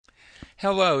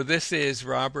Hello, this is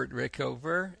Robert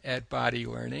Rickover at Body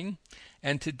Learning,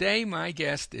 and today my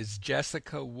guest is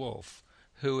Jessica Wolf,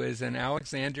 who is an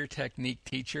Alexander Technique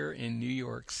teacher in New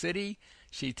York City.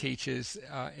 She teaches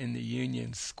in the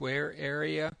Union Square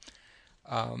area.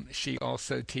 She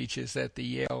also teaches at the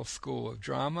Yale School of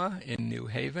Drama in New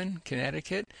Haven,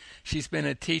 Connecticut. She's been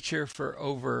a teacher for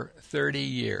over 30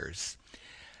 years.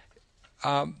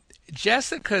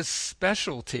 Jessica's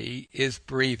specialty is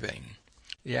breathing.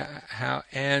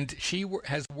 And she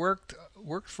has worked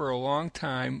for a long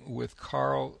time with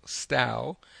Carl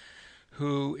Stough,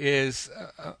 who is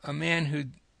a man who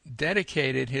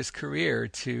dedicated his career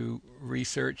to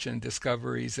research and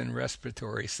discoveries in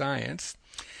respiratory science.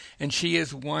 And she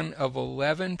is one of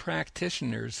 11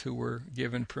 practitioners who were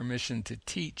given permission to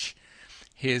teach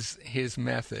his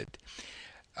method.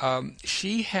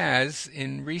 She has,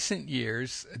 in recent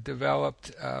years, developed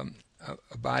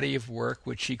a body of work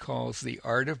which she calls The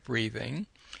Art of Breathing,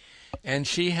 and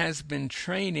she has been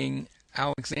training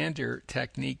Alexander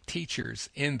Technique teachers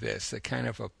in this, a kind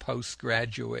of a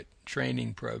postgraduate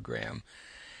training program.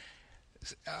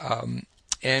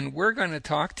 And we're going to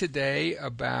talk today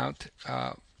about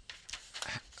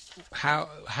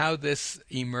how this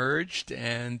emerged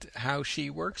and how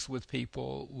she works with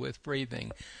people with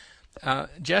breathing.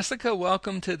 Jessica,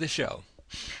 welcome to the show.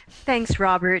 Thanks,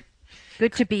 Robert.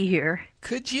 Good to be here.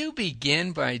 Could you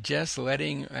begin by just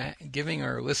giving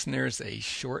our listeners a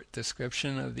short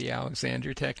description of the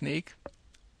Alexander Technique?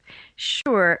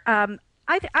 Sure.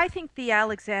 I think the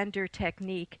Alexander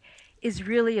Technique is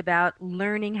really about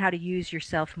learning how to use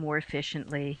yourself more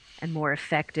efficiently and more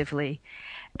effectively,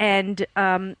 and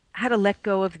how to let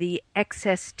go of the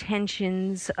excess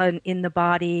tensions in the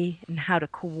body, and how to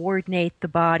coordinate the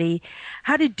body,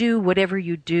 how to do whatever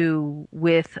you do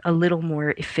with a little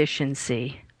more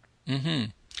efficiency.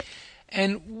 Mm-hmm.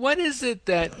 And what is it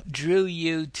that drew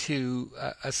you to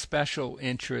a special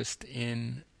interest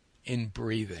in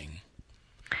breathing?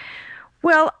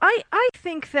 Well, I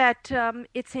think that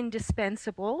it's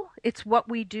indispensable. It's what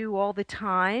we do all the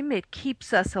time. It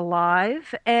keeps us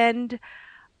alive. And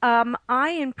I,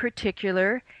 in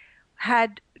particular,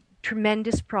 had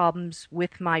tremendous problems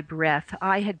with my breath.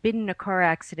 I had been in a car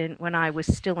accident when I was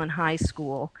still in high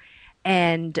school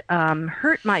and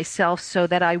hurt myself so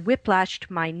that I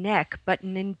whiplashed my neck. But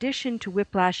in addition to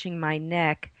whiplashing my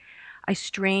neck, I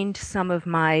strained some of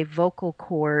my vocal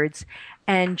cords,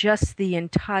 and just the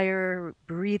entire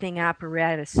breathing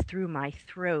apparatus through my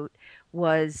throat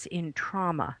was in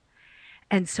trauma.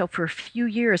 And so for a few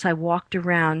years, I walked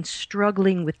around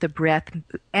struggling with the breath,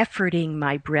 efforting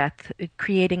my breath,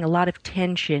 creating a lot of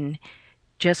tension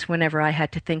just whenever I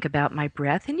had to think about my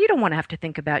breath. And you don't want to have to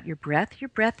think about your breath. Your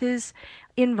breath is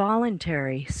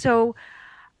involuntary. So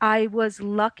I was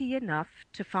lucky enough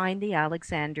to find the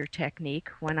Alexander Technique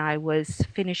when I was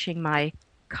finishing my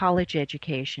college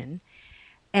education.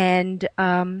 And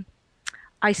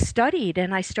I studied,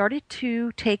 and I started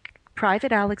to take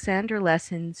private Alexander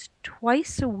lessons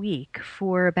twice a week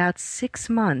for about 6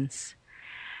 months.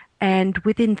 And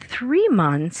within 3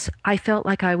 months, I felt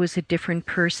like I was a different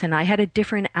person. I had a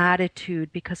different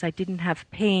attitude because I didn't have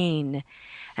pain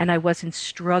and I wasn't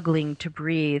struggling to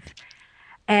breathe.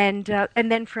 And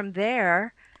then from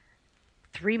there,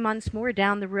 3 months more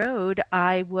down the road,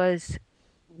 I was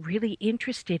really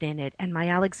interested in it. And my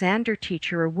Alexander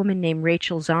teacher, a woman named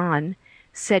Rachel Zahn,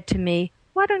 said to me,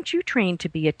 "Why don't you train to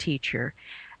be a teacher?"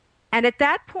 And at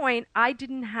that point, I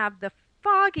didn't have the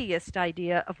foggiest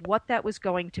idea of what that was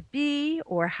going to be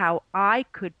or how I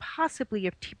could possibly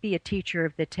be a teacher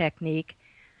of the technique.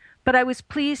 But I was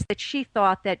pleased that she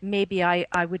thought that maybe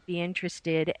I would be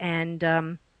interested,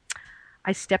 and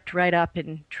I stepped right up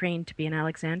and trained to be an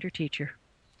Alexander teacher.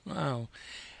 Wow.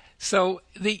 So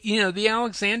the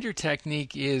Alexander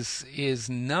Technique is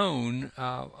known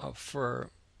for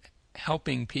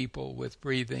helping people with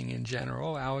breathing in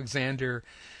general. Alexander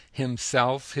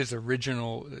himself, his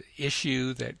original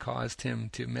issue that caused him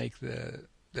to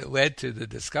that led to the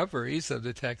discoveries of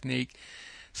the technique,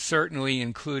 certainly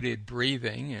included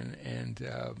breathing and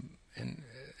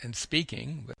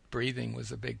speaking, but breathing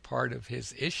was a big part of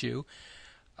his issue.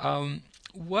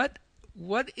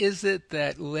 What is it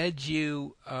that led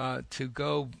you to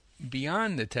go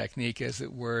beyond the technique, as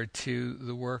it were, to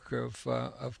the work of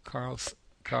Carl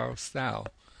Stough?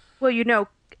 Well,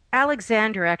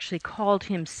 Alexander actually called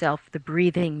himself the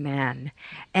breathing man,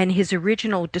 and his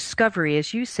original discovery,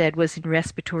 as you said, was in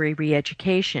respiratory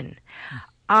re-education.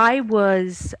 I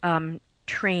was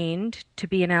trained to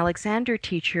be an Alexander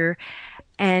teacher,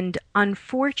 and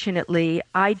unfortunately,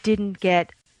 I didn't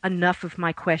get enough of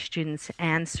my questions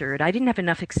answered. I didn't have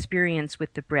enough experience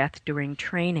with the breath during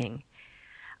training.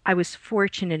 I was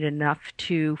fortunate enough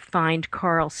to find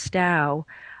Carl Stow,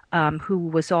 who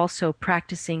was also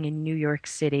practicing in New York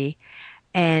City,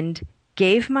 and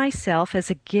gave myself as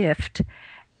a gift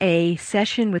a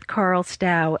session with Carl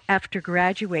Stow after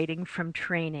graduating from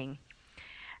training.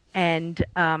 And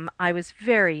I was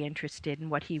very interested in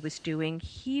what he was doing.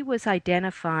 He was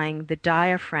identifying the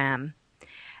diaphragm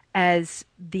as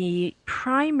the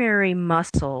primary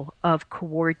muscle of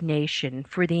coordination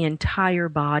for the entire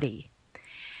body.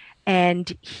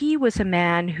 And he was a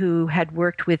man who had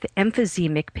worked with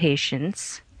emphysemic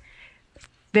patients,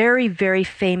 very, very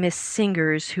famous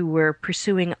singers who were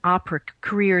pursuing opera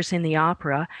careers in the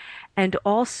opera, and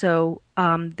also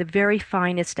the very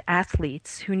finest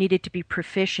athletes who needed to be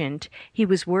proficient. He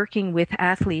was working with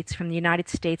athletes from the United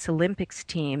States Olympics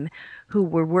team who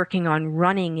were working on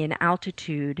running in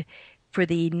altitude for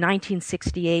the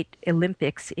 1968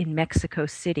 Olympics in Mexico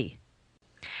City.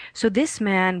 So this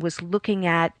man was looking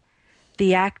at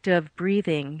the act of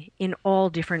breathing in all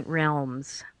different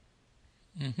realms.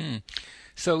 Hmm.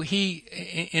 So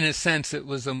in a sense, it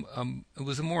was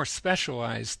a more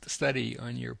specialized study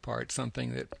on your part,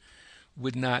 something that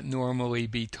would not normally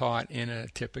be taught in a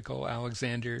typical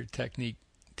Alexander Technique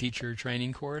teacher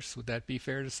training course. Would that be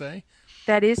fair to say?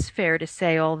 That is fair to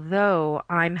say, although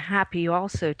I'm happy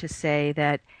also to say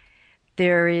that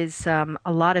there is a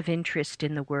lot of interest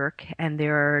in the work, and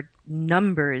there are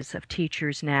numbers of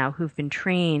teachers now who've been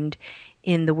trained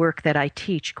in the work that I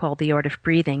teach called The Art of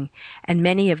Breathing, and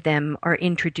many of them are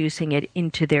introducing it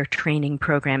into their training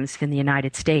programs in the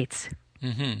United States.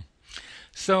 Hmm.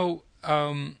 So,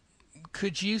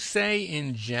 could you say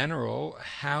in general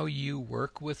how you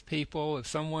work with people? If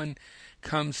someone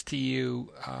comes to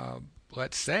you,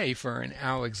 let's say for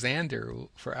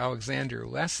Alexander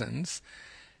lessons,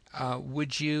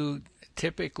 would you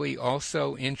typically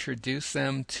also introduce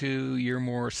them to your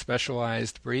more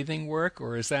specialized breathing work,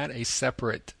 or is that a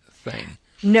separate thing?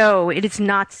 No, it is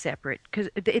not separate because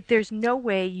there's no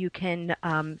way you can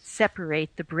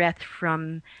separate the breath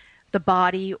from the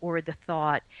body or the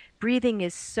thought. Breathing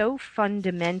is so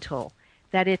fundamental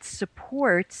that it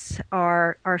supports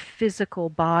our physical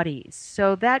bodies.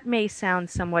 So that may sound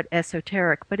somewhat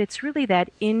esoteric, but it's really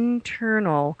that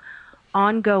internal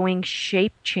ongoing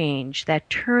shape change, that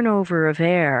turnover of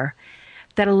air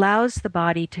that allows the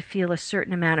body to feel a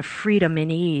certain amount of freedom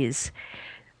and ease.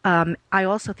 I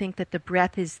also think that the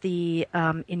breath is the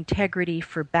integrity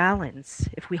for balance.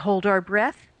 If we hold our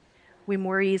breath, we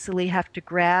more easily have to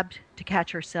grab to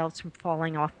catch ourselves from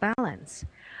falling off balance.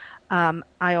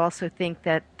 I also think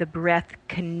that the breath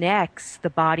connects the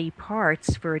body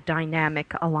parts for a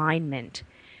dynamic alignment.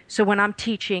 So when I'm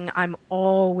teaching, I'm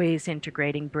always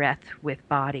integrating breath with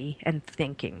body and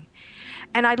thinking.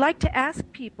 And I'd like to ask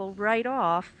people right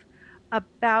off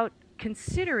about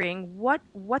considering what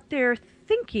their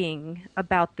thinking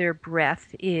about their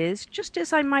breath is, just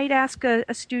as I might ask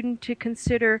a student to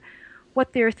consider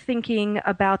what they're thinking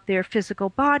about their physical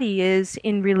body is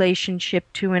in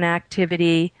relationship to an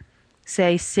activity,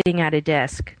 say sitting at a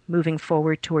desk, moving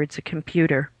forward towards a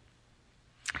computer.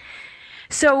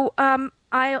 So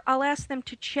I'll ask them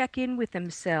to check in with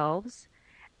themselves.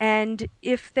 And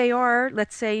if they are,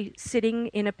 let's say, sitting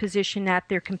in a position at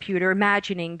their computer,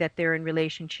 imagining that they're in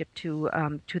relationship to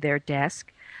their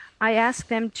desk, I ask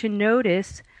them to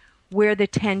notice where the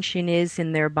tension is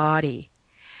in their body,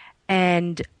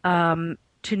 and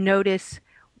to notice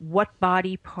what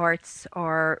body parts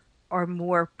are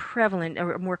more prevalent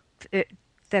or more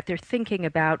that they're thinking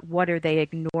about. What are they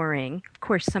ignoring? Of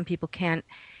course, some people can't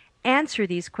answer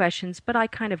these questions, but I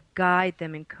kind of guide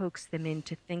them and coax them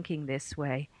into thinking this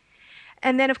way.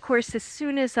 And then, of course, as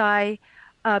soon as I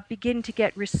begin to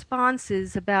get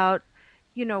responses about,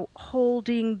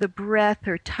 holding the breath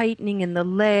or tightening in the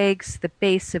legs, the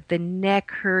base of the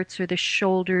neck hurts or the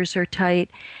shoulders are tight,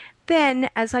 then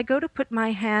as I go to put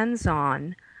my hands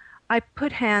on, I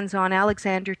put hands on.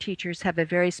 Alexander teachers have a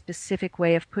very specific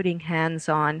way of putting hands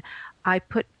on. I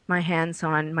put my hands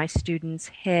on my student's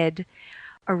head,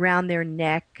 around their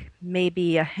neck,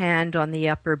 maybe a hand on the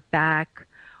upper back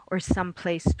or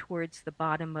someplace towards the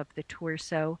bottom of the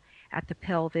torso at the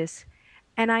pelvis.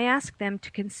 And I ask them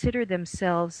to consider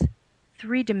themselves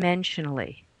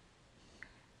three-dimensionally,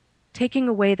 taking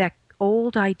away that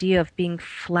old idea of being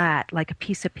flat like a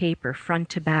piece of paper front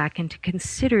to back, and to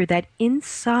consider that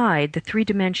inside the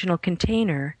three-dimensional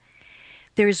container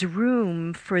there's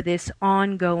room for this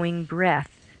ongoing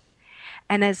breath.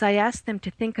 And as I ask them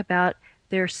to think about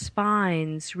their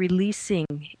spines releasing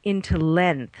into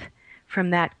length from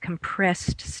that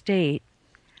compressed state,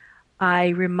 I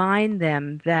remind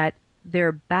them that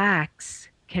their backs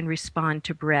can respond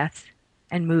to breath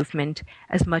and movement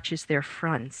as much as their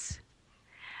fronts.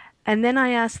 And then I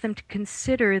ask them to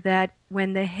consider that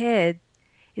when the head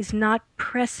is not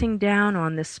pressing down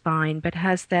on the spine but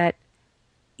has that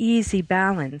easy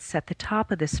balance at the top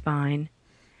of the spine,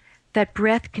 that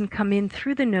breath can come in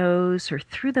through the nose or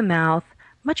through the mouth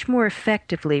much more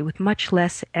effectively with much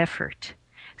less effort.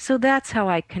 So that's how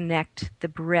I connect the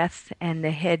breath and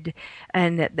the head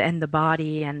and the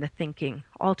body and the thinking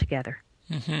all together.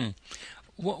 Mm-hmm.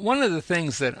 One of the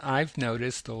things that I've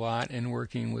noticed a lot in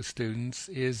working with students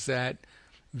is that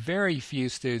very few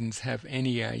students have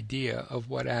any idea of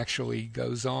what actually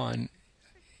goes on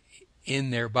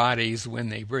in their bodies when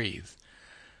they breathe.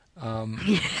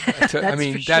 That's I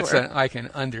mean, for that's sure. like an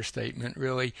understatement,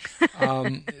 really.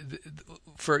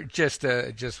 For just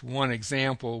one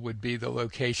example would be the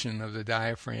location of the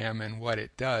diaphragm and what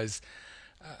it does.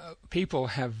 People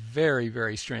have very,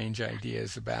 very strange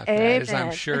ideas about that, as I'm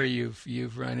Amen. sure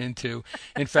you've run into.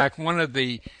 In fact, one of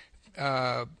the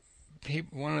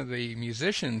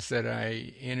musicians that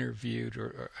I interviewed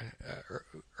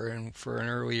for an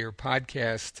earlier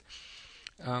podcast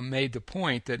made the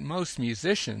point that most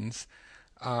musicians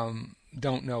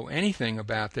don't know anything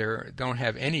about don't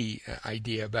have any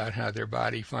idea about how their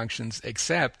body functions,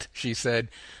 except, she said,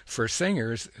 for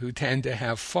singers who tend to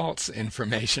have false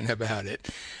information about it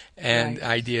and Right.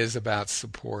 ideas about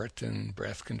support and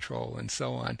breath control and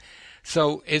so on.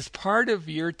 So is part of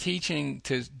your teaching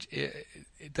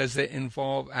does it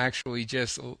involve actually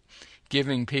just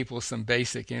giving people some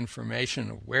basic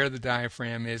information of where the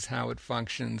diaphragm is, how it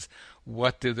functions,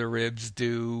 what do the ribs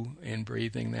do in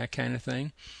breathing, that kind of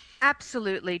thing?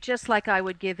 Absolutely. Just like I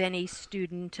would give any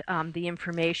student the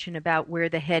information about where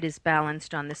the head is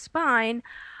balanced on the spine,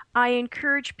 I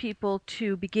encourage people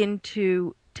to begin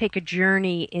to take a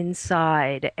journey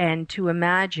inside and to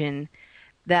imagine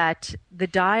that the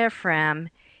diaphragm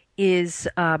is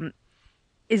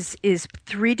is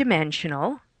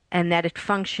three-dimensional and that it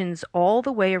functions all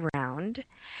the way around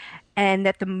and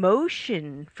that the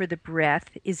motion for the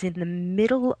breath is in the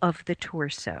middle of the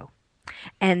torso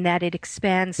and that it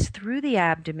expands through the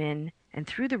abdomen and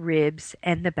through the ribs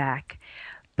and the back,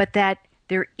 but that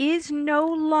there is no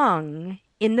lung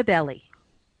in the belly.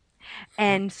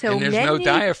 And so And there's no many,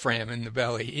 diaphragm in the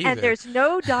belly and either. there's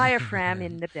no diaphragm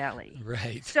in the belly.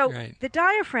 Right, So right. the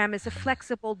diaphragm is a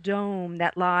flexible dome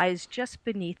that lies just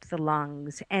beneath the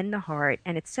lungs and the heart,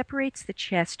 and it separates the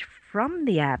chest from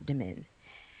the abdomen.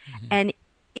 Mm-hmm. And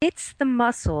it's the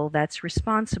muscle that's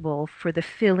responsible for the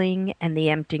filling and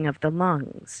the emptying of the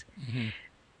lungs. Mm-hmm.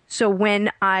 So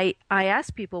when I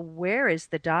ask people, where is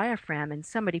the diaphragm? And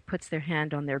somebody puts their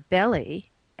hand on their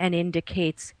belly and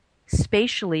indicates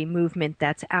spatially movement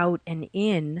that's out and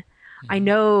in, I Mm-hmm.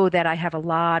 know that I have a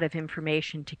lot of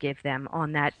information to give them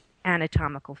on that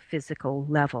anatomical physical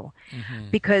level. Mm-hmm.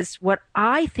 Because what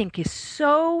I think is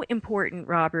so important,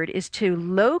 Robert, is to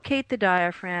locate the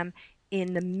diaphragm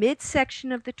in the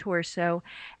midsection of the torso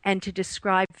and to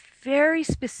describe very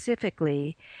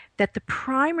specifically that the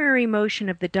primary motion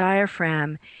of the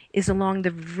diaphragm is along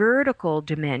the vertical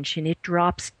dimension. It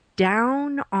drops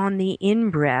down on the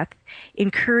in-breath,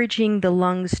 encouraging the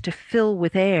lungs to fill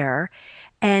with air,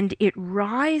 and it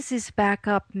rises back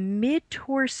up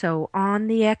mid-torso on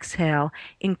the exhale,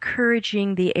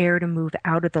 encouraging the air to move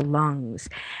out of the lungs.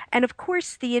 And of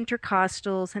course, the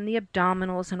intercostals and the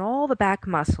abdominals and all the back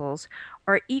muscles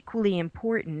are equally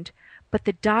important, but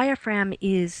the diaphragm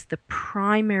is the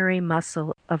primary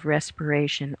muscle of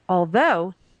respiration,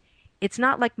 although it's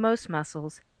not like most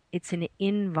muscles, it's an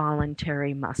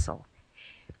involuntary muscle.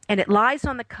 And it lies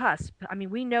on the cusp. I mean,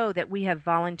 we know that we have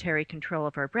voluntary control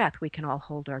of our breath. We can all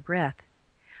hold our breath.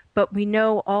 But we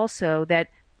know also that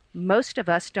most of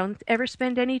us don't ever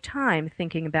spend any time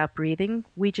thinking about breathing.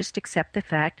 We just accept the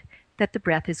fact that the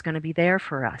breath is going to be there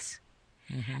for us.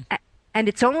 Mm-hmm. And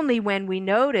it's only when we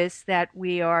notice that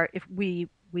if we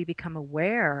become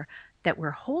aware that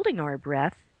we're holding our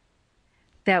breath,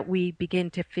 that we begin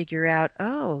to figure out,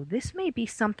 oh, this may be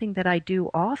something that I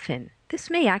do often. This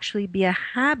may actually be a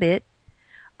habit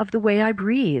of the way I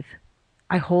breathe.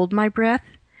 I hold my breath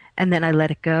and then I let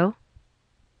it go.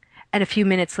 And a few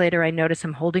minutes later, I notice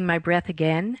I'm holding my breath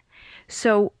again.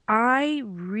 So I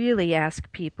really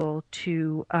ask people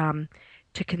to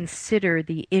consider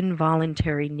the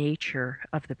involuntary nature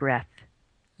of the breath.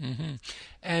 Mm-hmm.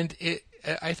 And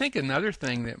I think another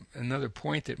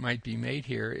point that might be made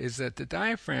here is that the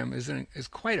diaphragm is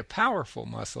quite a powerful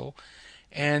muscle,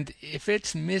 and if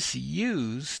it's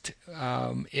misused,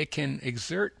 it can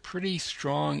exert pretty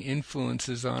strong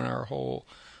influences on our whole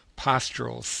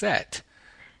postural set.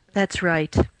 That's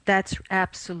right. That's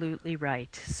absolutely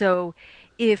right. So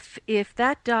if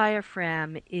that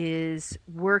diaphragm is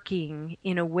working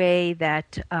in a way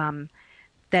that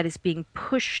that is being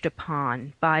pushed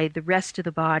upon by the rest of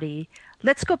the body,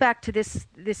 let's go back to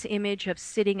this image of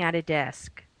sitting at a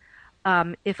desk.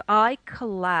 If I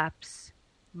collapse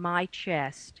my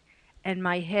chest and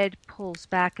my head pulls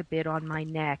back a bit on my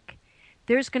neck,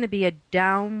 there's going to be a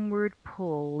downward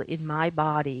pull in my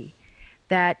body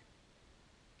that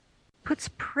puts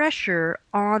pressure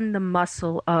on the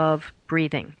muscle of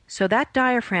breathing. So that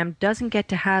diaphragm doesn't get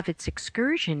to have its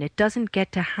excursion. It doesn't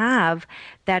get to have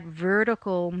that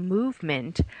vertical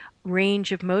movement,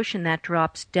 range of motion that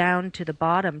drops down to the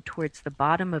bottom towards the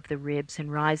bottom of the ribs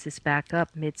and rises back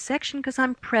up midsection because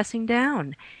I'm pressing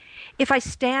down. If I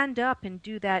stand up and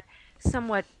do that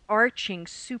somewhat arching,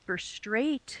 super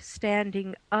straight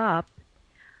standing up,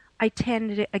 I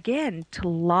tend, again, to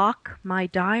lock my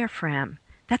diaphragm.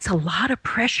 That's a lot of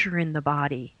pressure in the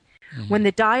body. Mm-hmm. When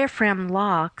the diaphragm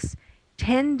locks,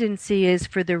 tendency is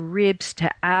for the ribs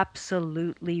to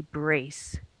absolutely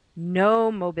brace. No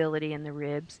mobility in the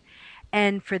ribs.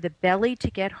 And for the belly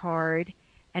to get hard,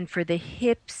 and for the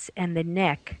hips and the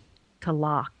neck to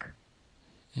lock.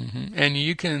 Mm-hmm.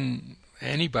 And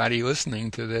anybody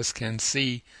listening to this can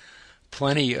see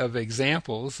plenty of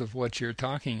examples of what you're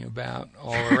talking about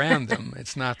all around them.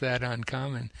 It's not that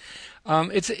uncommon.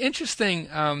 It's interesting,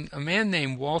 a man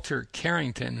named Walter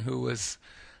Carrington, who was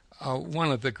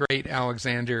one of the great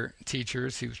Alexander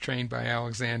teachers. He was trained by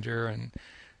Alexander and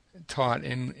taught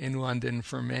in London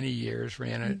for many years,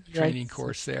 ran a training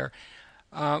course there.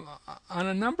 On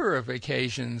a number of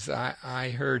occasions, I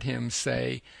heard him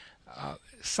say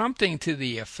something to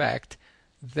the effect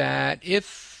that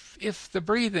if the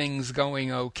breathing's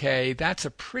going okay, that's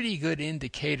a pretty good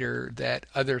indicator that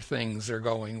other things are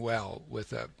going well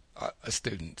with a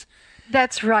student.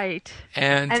 That's right.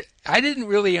 And I didn't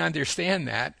really understand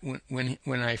that when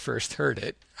I first heard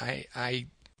it. I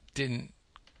didn't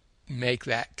make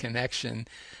that connection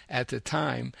at the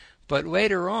time. But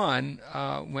later on,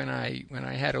 when I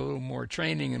had a little more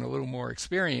training and a little more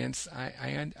experience,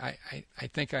 I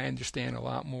think I understand a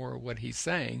lot more of what he's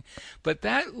saying. But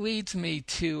that leads me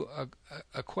to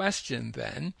a question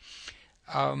then.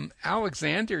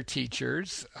 Alexander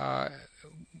teachers,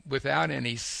 without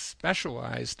any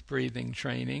specialized breathing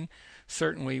training,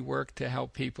 certainly work to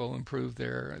help people improve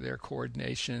their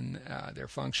coordination, their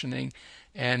functioning,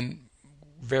 and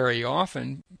very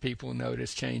often people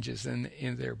notice changes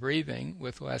in their breathing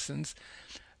with lessons.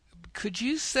 Could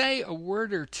you say a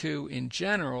word or two in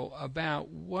general about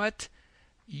what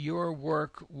your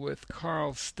work with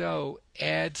Carl Stowe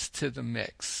adds to the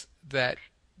mix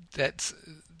that's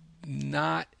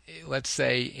not, let's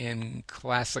say, in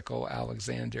classical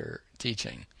Alexander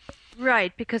teaching?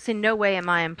 Right, because in no way am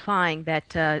I implying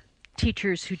that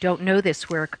teachers who don't know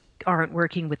this work aren't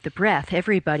working with the breath.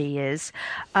 Everybody is.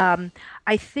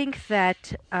 I think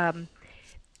that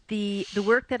the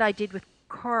work that I did with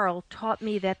Carl taught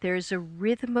me that there's a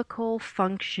rhythmical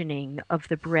functioning of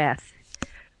the breath,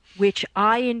 which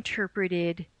I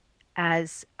interpreted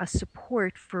as a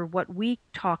support for what we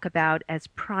talk about as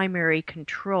primary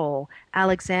control.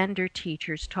 Alexander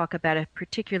teachers talk about a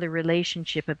particular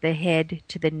relationship of the head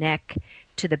to the neck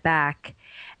to the back.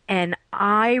 And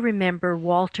I remember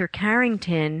Walter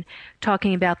Carrington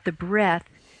talking about the breath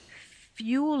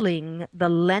fueling the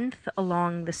length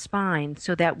along the spine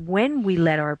so that when we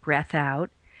let our breath out,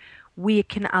 we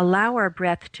can allow our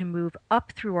breath to move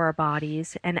up through our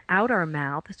bodies and out our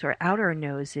mouths or out our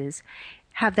noses,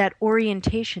 have that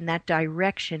orientation, that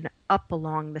direction up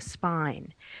along the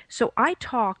spine. So I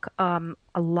talk a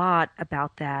lot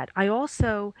about that. I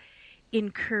also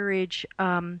encourage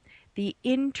the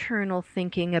internal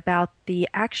thinking about the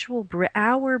actual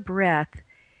our breath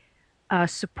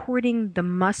supporting the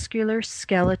muscular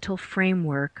skeletal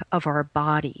framework of our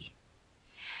body,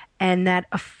 and that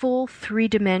a full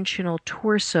three-dimensional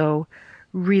torso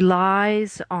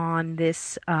relies on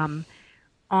this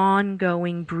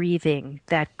ongoing breathing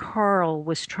that Carl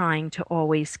was trying to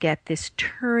always get, this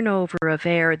turnover of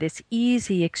air, this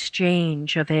easy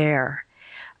exchange of air.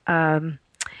 And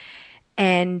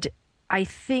I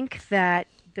think that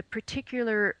the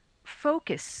particular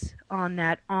focus on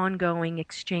that ongoing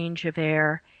exchange of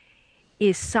air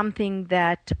is something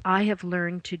that I have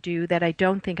learned to do that I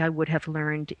don't think I would have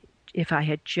learned if I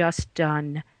had just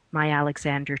done my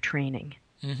Alexander training.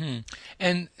 Mm-hmm.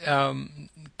 And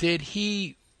did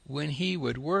he, when he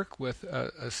would work with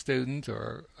a student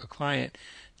or a client,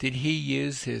 did he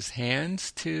use his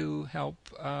hands to help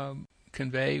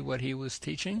convey what he was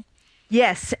teaching?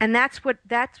 Yes, and that's what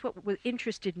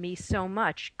interested me so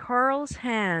much. Carl's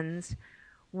hands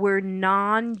were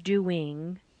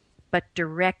non-doing but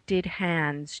directed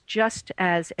hands, just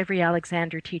as every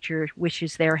Alexander teacher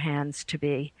wishes their hands to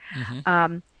be.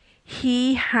 Hmm.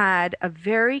 He had a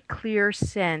very clear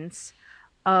sense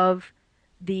of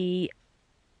the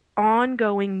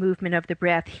ongoing movement of the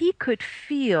breath. He could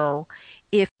feel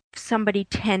if somebody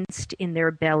tensed in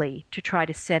their belly to try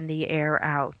to send the air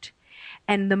out.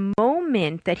 And the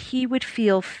moment that he would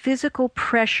feel physical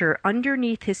pressure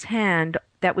underneath his hand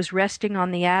that was resting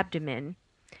on the abdomen,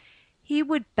 he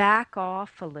would back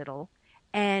off a little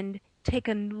and take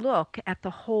a look at the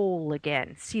whole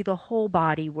again, see the whole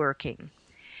body working.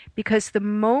 Because the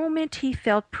moment he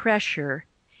felt pressure,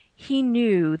 he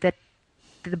knew that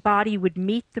the body would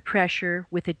meet the pressure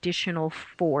with additional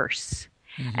force.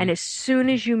 Hmm. And as soon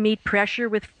as you meet pressure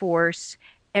with force,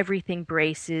 everything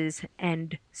braces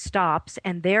and stops,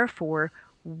 and therefore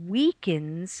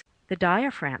weakens the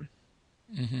diaphragm.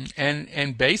 Hmm.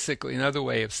 And basically, another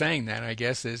way of saying that, I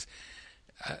guess, is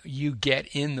you get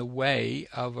in the way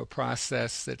of a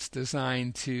process that's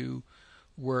designed to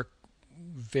work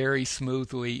very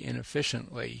smoothly and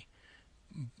efficiently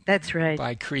That's right.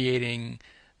 by creating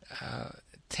uh,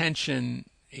 tension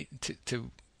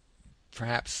to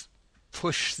perhaps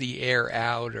push the air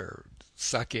out or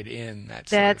suck it in, that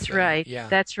sort of That's thing. right. Yeah,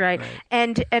 That's right. right.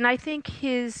 And I think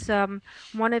his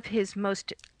one of his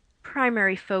most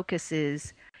primary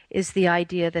focuses is the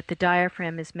idea that the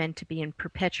diaphragm is meant to be in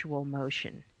perpetual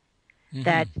motion. Hmm.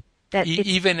 That that it's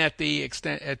Even at the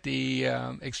extent at the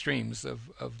extremes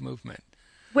of movement.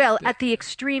 well, The- at the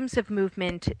extremes of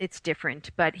movement, it's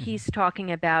different, but Mhm. he's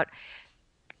talking about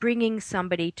bringing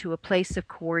somebody to a place of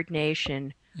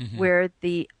coordination Mhm. where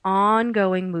the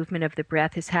ongoing movement of the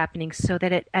breath is happening so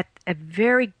that at a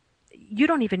very you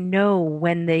don't even know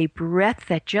when the breath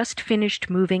that just finished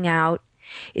moving out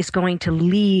is going to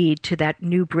lead to that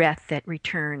new breath that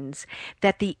returns.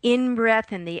 That the in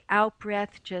breath and the out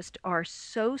breath just are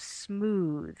so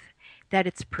smooth that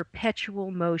it's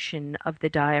perpetual motion of the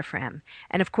diaphragm.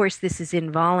 And of course, this is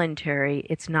involuntary,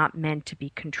 it's not meant to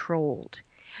be controlled.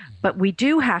 But we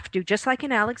do have to, just like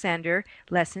in Alexander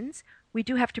lessons, we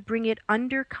do have to bring it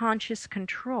under conscious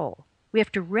control. We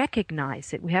have to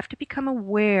recognize it. We have to become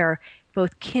aware,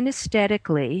 both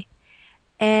kinesthetically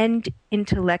and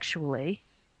intellectually,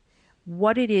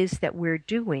 what it is that we're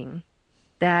doing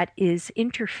that is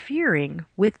interfering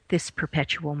with this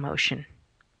perpetual motion.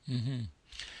 Mhm.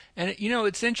 And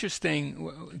it's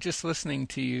interesting just listening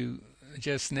to you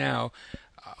just now.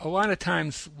 A lot of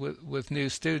times with new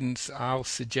students, I'll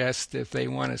suggest if they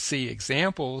want to see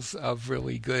examples of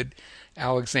really good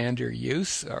Alexander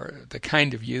use or the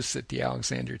kind of use that the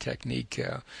Alexander technique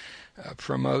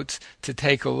promotes, to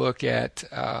take a look at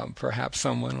perhaps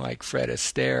someone like Fred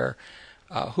Astaire,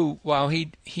 who, while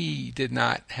he did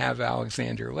not have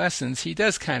Alexander lessons, he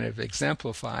does kind of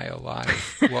exemplify a lot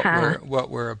of what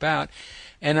we're about.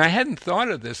 And I hadn't thought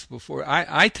of this before.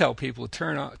 I tell people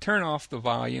turn off the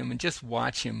volume and just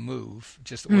watch him move,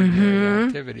 just ordinary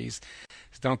activities.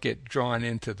 Don't get drawn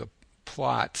into the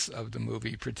plots of the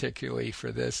movie, particularly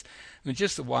for this. I mean,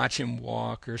 just to watch him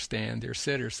walk or stand or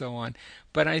sit or so on.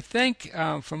 But I think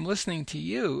from listening to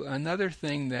you, another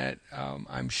thing that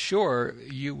I'm sure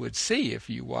you would see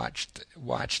if you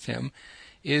watched him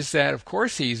is that, of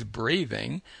course, he's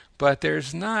breathing, but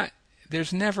there's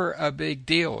never a big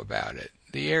deal about it.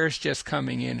 The air's just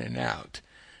coming in and out.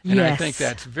 And I think Yes.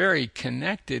 that's very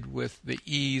connected with the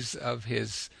ease of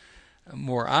his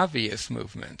more obvious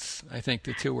movements. I think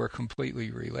the two are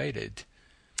completely related.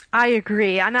 I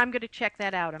agree, and I'm going to check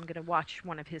that out. I'm going to watch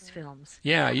one of his films.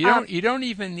 Yeah, you Um, don't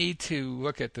even need to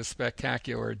look at the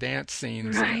spectacular dance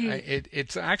scenes. right.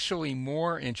 It's actually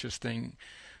more interesting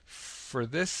for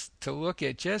this to look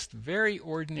at just very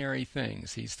ordinary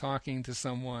things. He's talking to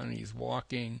someone, he's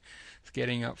walking, he's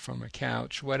getting up from a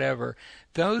couch, whatever.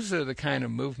 Those are the kind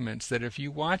of movements that if you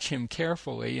watch him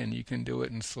carefully, and you can do it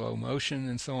in slow motion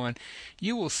and so on,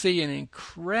 you will see an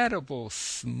incredible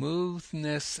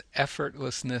smoothness,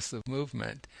 effortlessness of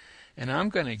movement. And I'm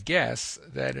going to guess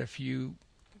that if you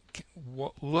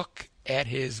look at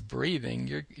his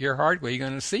breathing, you're hardly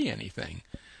going to see anything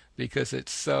because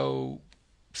it's so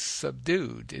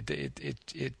subdued.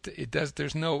 It does.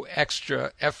 There's no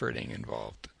extra efforting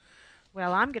involved.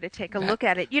 Well, I'm going to take a That. look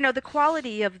at it. You know, the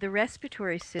quality of the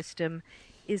respiratory system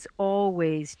is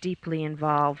always deeply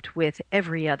involved with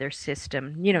every other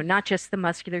system. You know, not just the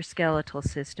musculoskeletal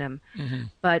system, Hmm.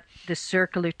 but the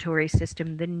circulatory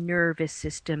system, the nervous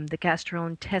system, the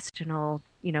gastrointestinal,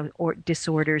 or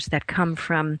disorders that come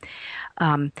from,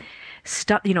 the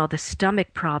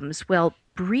stomach problems. Well,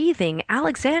 breathing,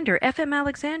 Alexander, FM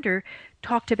Alexander,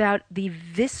 talked about the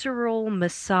visceral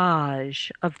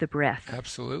massage of the breath.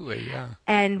 Absolutely, yeah.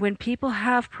 And when people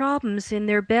have problems in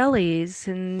their bellies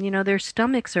and, their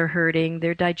stomachs are hurting,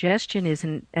 their digestion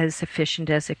isn't as efficient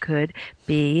as it could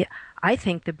be, I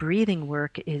think the breathing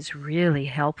work is really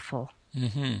helpful.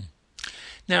 hmm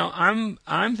Now,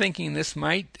 I'm thinking this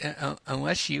might,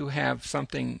 unless you have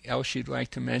something else you'd like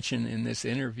to mention in this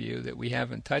interview that we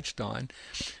haven't touched on,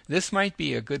 this might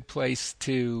be a good place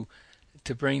to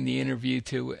bring the interview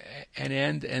to an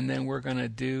end, and then we're going to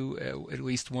do at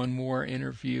least one more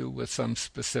interview with some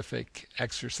specific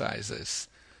exercises.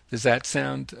 Does that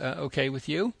sound okay with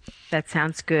you? That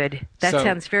sounds good. That So,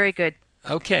 sounds very good.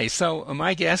 okay, so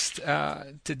my guest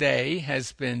today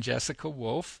has been Jessica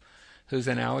Wolf, who's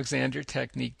an Alexander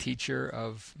Technique teacher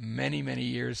of many, many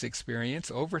years' experience,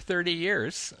 over 30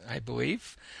 years, I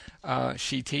believe.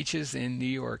 She teaches in New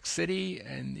York City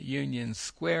and the Union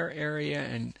Square area,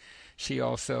 and she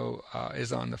also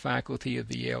is on the faculty of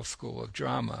the Yale School of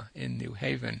Drama in New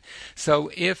Haven. So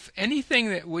if anything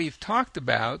that we've talked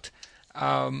about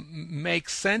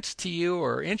makes sense to you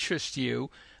or interests you,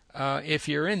 if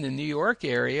you're in the New York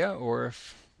area or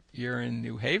if you're in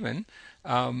New Haven,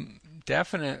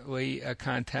 definitely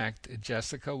contact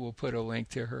Jessica. We'll put a link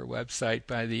to her website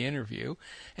by the interview.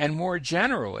 And more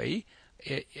generally,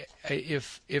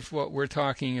 if what we're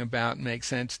talking about makes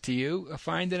sense to you,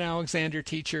 find an Alexander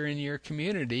teacher in your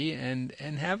community and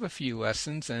have a few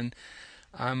lessons. And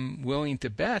I'm willing to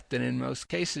bet that in most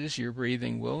cases your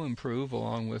breathing will improve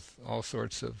along with all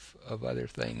sorts of other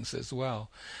things as well.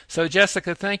 So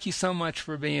Jessica, thank you so much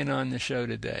for being on the show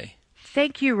today.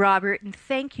 Thank you, Robert, and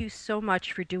thank you so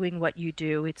much for doing what you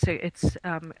do. It's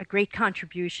a great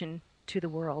contribution to the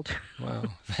world. Wow,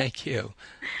 thank you.